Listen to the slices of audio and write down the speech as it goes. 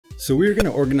So we're going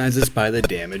to organize this by the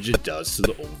damage it does to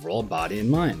the overall body and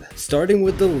mind, starting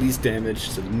with the least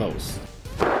damage to the most.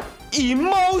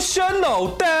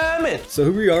 Emotional damage! So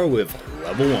here we are with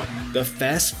level 1, the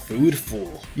fast food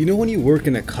fool. You know, when you work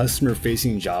in a customer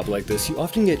facing job like this, you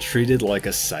often get treated like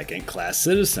a second class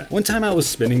citizen. One time I was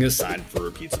spinning a sign for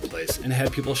a pizza place and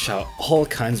had people shout all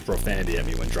kinds of profanity at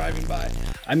me when driving by.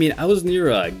 I mean, I was near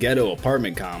a ghetto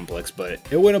apartment complex, but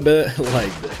it went a bit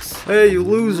like this. Hey, you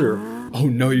loser. Oh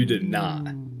no, you did not.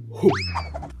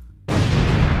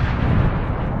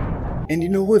 And you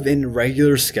know, within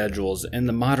regular schedules and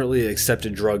the moderately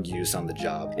accepted drug use on the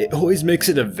job, it always makes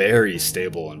it a very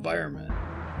stable environment.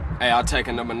 Hey, I'll take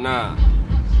a number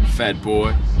 9, fat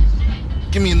boy.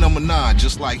 Give me a number 9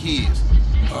 just like his.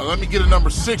 Let me get a number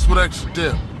 6 with extra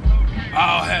dip.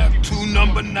 I'll have 2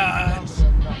 number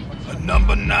 9s, a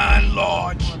number 9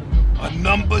 large, a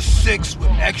number 6 with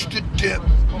extra dip,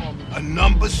 a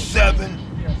number 7,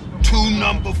 2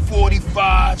 number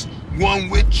 45s, 1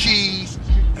 with cheese,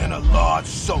 and a large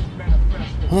soap.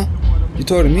 Huh? You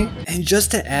talking to me? And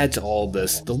just to add to all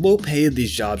this, the low pay of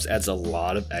these jobs adds a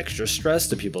lot of extra stress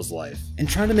to people's life. And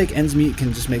trying to make ends meet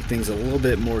can just make things a little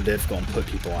bit more difficult and put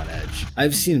people on edge.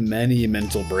 I've seen many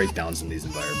mental breakdowns in these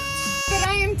environments. But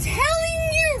I am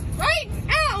telling you right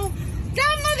now,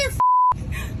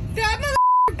 that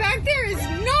back there is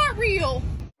not real.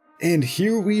 And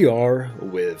here we are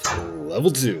with level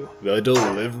 2, the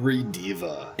delivery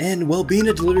diva. And while being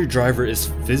a delivery driver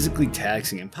is physically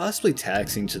taxing and possibly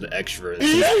taxing to the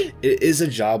extroverts, it is a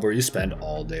job where you spend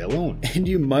all day alone. And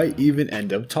you might even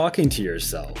end up talking to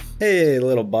yourself. Hey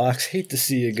little box, hate to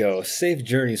see you go. Safe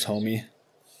journeys, homie.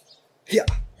 Yeah.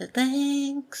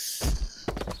 Thanks.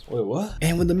 Wait, what?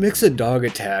 And with a mix of dog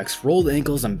attacks, rolled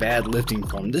ankles, and bad lifting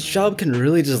form, this job can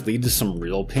really just lead to some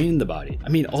real pain in the body. I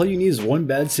mean, all you need is one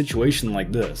bad situation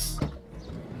like this.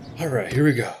 Alright, here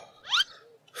we go.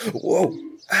 Whoa!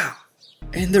 Ow!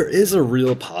 And there is a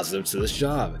real positive to this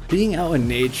job. Being out in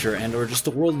nature and or just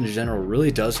the world in general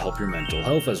really does help your mental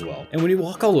health as well. And when you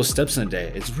walk all those steps in a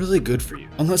day, it's really good for you.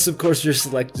 Unless of course you're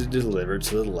selected to deliver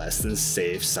to the less than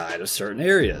safe side of certain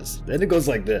areas. Then it goes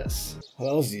like this.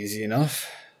 Well, that was easy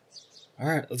enough.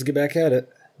 Alright, let's get back at it.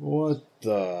 What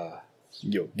the...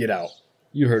 Yo, get out.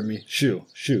 You heard me. Shoo,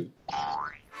 shoo.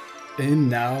 And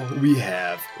now we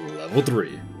have level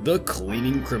 3, the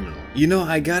cleaning criminal. You know,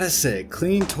 I gotta say,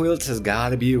 cleaning toilets has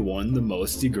gotta be one of the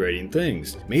most degrading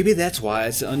things. Maybe that's why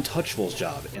it's an untouchable's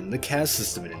job in the caste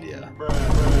system in India.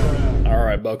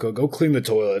 Alright, bucko, go clean the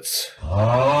toilets.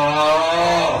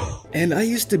 And I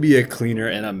used to be a cleaner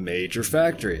in a major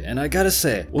factory, and I gotta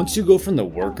say, once you go from the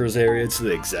workers area to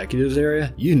the executives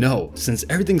area, you know, since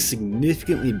everything's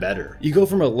significantly better. You go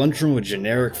from a lunchroom with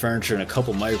generic furniture and a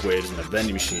couple microwaves and a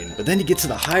vending machine, but then you get to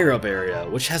the higher up area,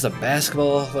 which has a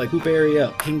basketball, hoop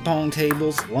area, ping pong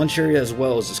tables, lunch area as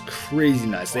well is just crazy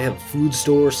nice. They have a food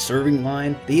store, serving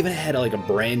line, they even had a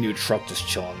brand new truck just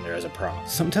chilling there as a prop.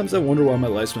 Sometimes I wonder why my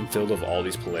life's been filled with all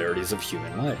these polarities of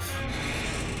human life.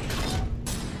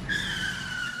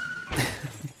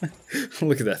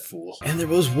 Look at that fool. And there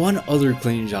was one other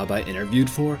cleaning job I interviewed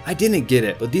for. I didn't get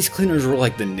it, but these cleaners were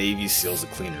like the Navy SEALs of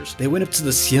cleaners. They went up to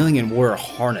the ceiling and wore a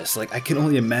harness. I can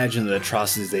only imagine the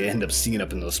atrocities they end up seeing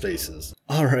up in those spaces.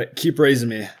 Alright, keep raising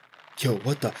me. Yo,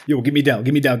 what the? Yo, get me down,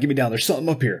 get me down, get me down. There's something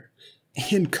up here.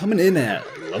 And coming in at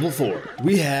level 4,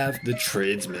 we have the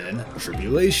tradesman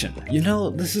tribulation. You know,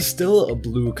 this is still a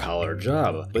blue-collar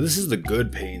job, but this is the good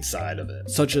paying side of it,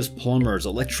 such as plumbers,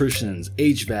 electricians,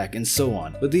 HVAC, and so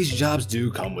on. But these jobs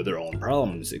do come with their own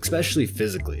problems, especially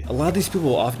physically. A lot of these people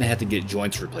will often have to get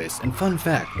joints replaced, and fun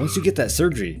fact, once you get that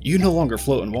surgery, you no longer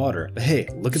float in water. But hey,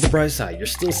 look at the bright side, you're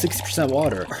still 60%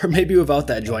 water, or maybe without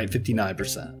that joint,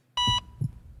 59%.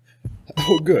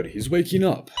 Oh good, he's waking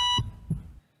up.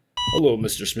 Hello,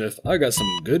 Mr. Smith. I got some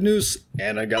good news,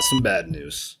 and I got some bad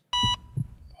news.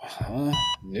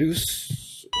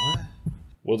 News? What?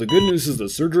 Well, the good news is the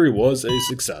surgery was a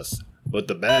success, but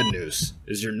the bad news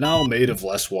is you're now made of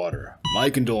less water. My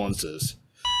condolences.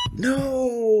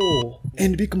 No!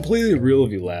 And to be completely real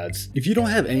with you lads, if you don't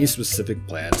have any specific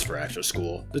plans for after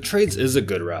school, the trades is a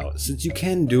good route since you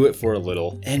can do it for a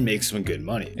little and make some good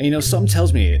money. And you know, something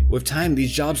tells me with time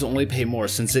these jobs only pay more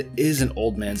since it is an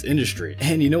old man's industry.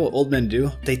 And you know what old men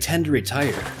do? They tend to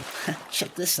retire.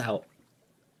 Check this out.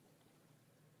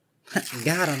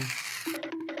 Got him.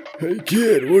 Hey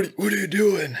kid, what are you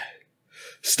doing?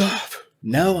 Stop.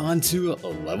 Now on to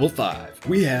level 5.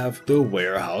 We have the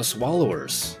warehouse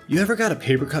wallowers. You ever got a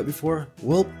paper cut before?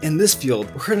 Well, in this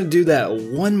field, we're gonna do that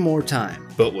one more time,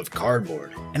 but with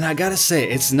cardboard. And I gotta say,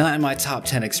 it's not in my top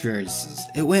 10 experiences.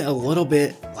 It went a little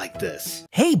bit like this.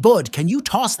 Hey bud, can you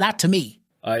toss that to me?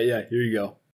 Yeah, here you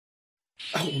go.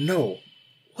 Oh no,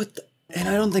 what the? And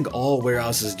I don't think all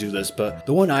warehouses do this, but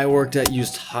the one I worked at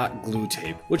used hot glue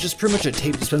tape, which is pretty much a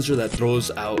tape dispenser that throws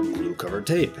out glue-covered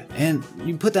tape. And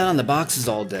you put that on the boxes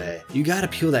all day. You gotta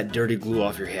peel that dirty glue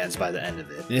off your hands by the end of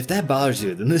it. And if that bothers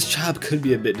you, then this job could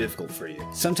be a bit difficult for you.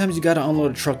 Sometimes you gotta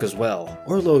unload a truck as well,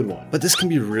 or load one. But this can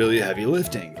be really heavy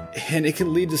lifting, and it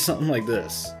can lead to something like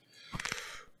this.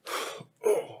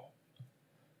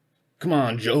 Come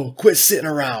on, Joe, quit sitting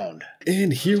around.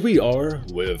 And here we are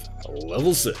with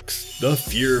level 6, the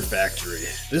Fear Factory.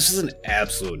 This is an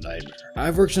absolute nightmare.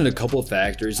 I've worked in a couple of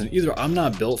factories and either I'm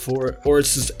not built for it or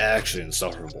it's just actually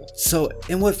insufferable. So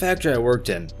in what factory I worked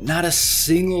in, not a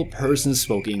single person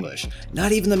spoke English.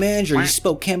 Not even the manager, he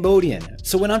spoke Cambodian.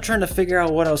 So when I'm trying to figure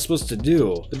out what I was supposed to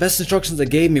do, the best instructions they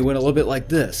gave me went a little bit like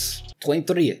this.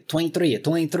 23, 23,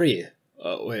 23.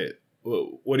 Wait,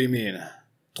 what do you mean?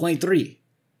 23.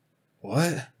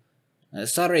 What?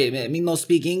 Sorry, me no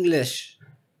speak English.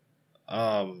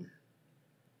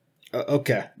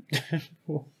 Okay.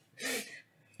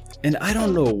 And I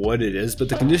don't know what it is, but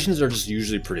the conditions are just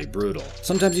usually pretty brutal.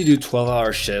 Sometimes you do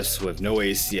 12-hour shifts with no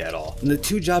AC at all. And the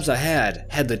two jobs I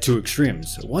had the two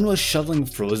extremes. One was shoveling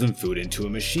frozen food into a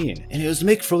machine, and it was to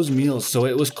make frozen meals so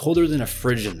it was colder than a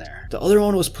fridge in there. The other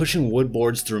one was pushing wood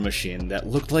boards through a machine that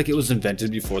looked like it was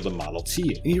invented before the Model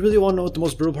T. And you really want to know what the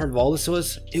most brutal part of all this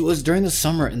was? It was during the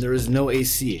summer and there was no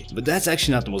AC. But that's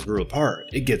actually not the most brutal part.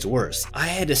 It gets worse. I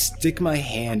had to stick my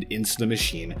hand into the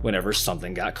machine whenever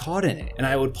something got caught in it. And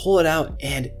I would pull it out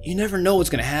and you never know what's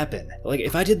gonna happen. Like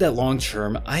if I did that long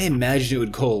term, I imagined it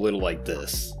would go a little like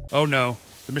this. Oh no,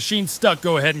 the machine's stuck.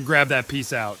 Go ahead and grab that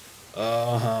piece out.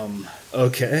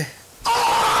 Okay.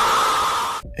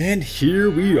 And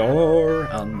here we are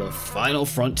on the final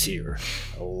frontier,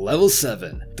 level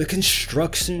 7, the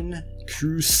Construction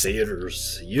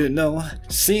Crusaders. You know,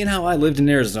 seeing how I lived in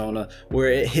Arizona,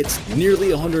 where it hits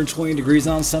nearly 120 degrees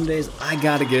on some days, I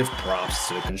gotta give props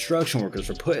to the construction workers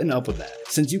for putting up with that,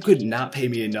 since you could not pay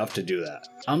me enough to do that.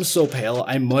 I'm so pale,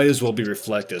 I might as well be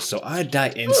reflective, so I'd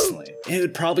die instantly, and it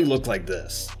would probably look like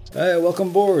this. Hey, welcome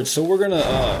aboard, so we're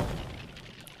gonna,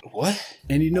 what?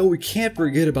 And you know, we can't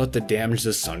forget about the damage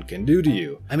the sun can do to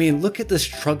you. I mean, look at this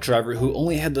truck driver who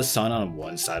only had the sun on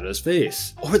one side of his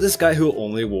face. Or this guy who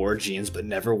only wore jeans but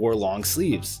never wore long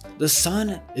sleeves. The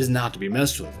sun is not to be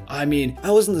messed with. I mean,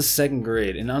 I was in the 2nd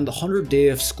grade and on the 100th day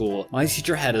of school, my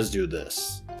teacher had us do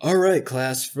this. Alright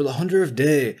class, for the 100th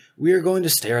day, we are going to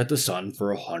stare at the sun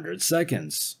for 100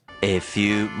 seconds. A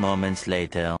few moments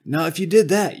later. Now if you did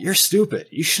that, you're stupid.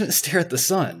 You shouldn't stare at the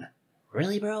sun.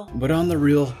 Really, bro? But on the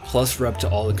real, plus rep to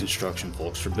all the construction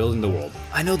folks for building the world.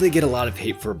 I know they get a lot of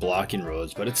hate for blocking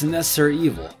roads, but it's a necessary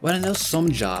evil. But I know some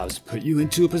jobs put you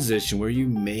into a position where you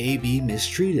may be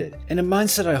mistreated. And a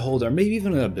mindset I hold, or maybe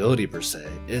even an ability per se,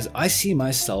 is I see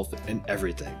myself in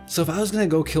everything. So if I was gonna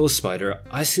go kill a spider,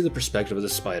 I see the perspective of the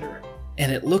spider. And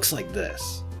it looks like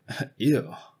this.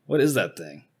 Ew, what is that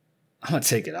thing? I'm gonna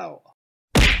take it out.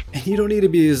 And you don't need to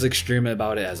be as extreme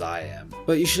about it as I am,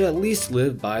 but you should at least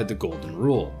live by the golden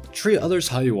rule. Treat others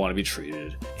how you want to be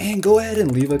treated. And go ahead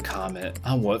and leave a comment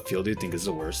on what field you think is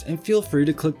the worst, and feel free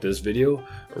to click this video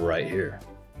right here.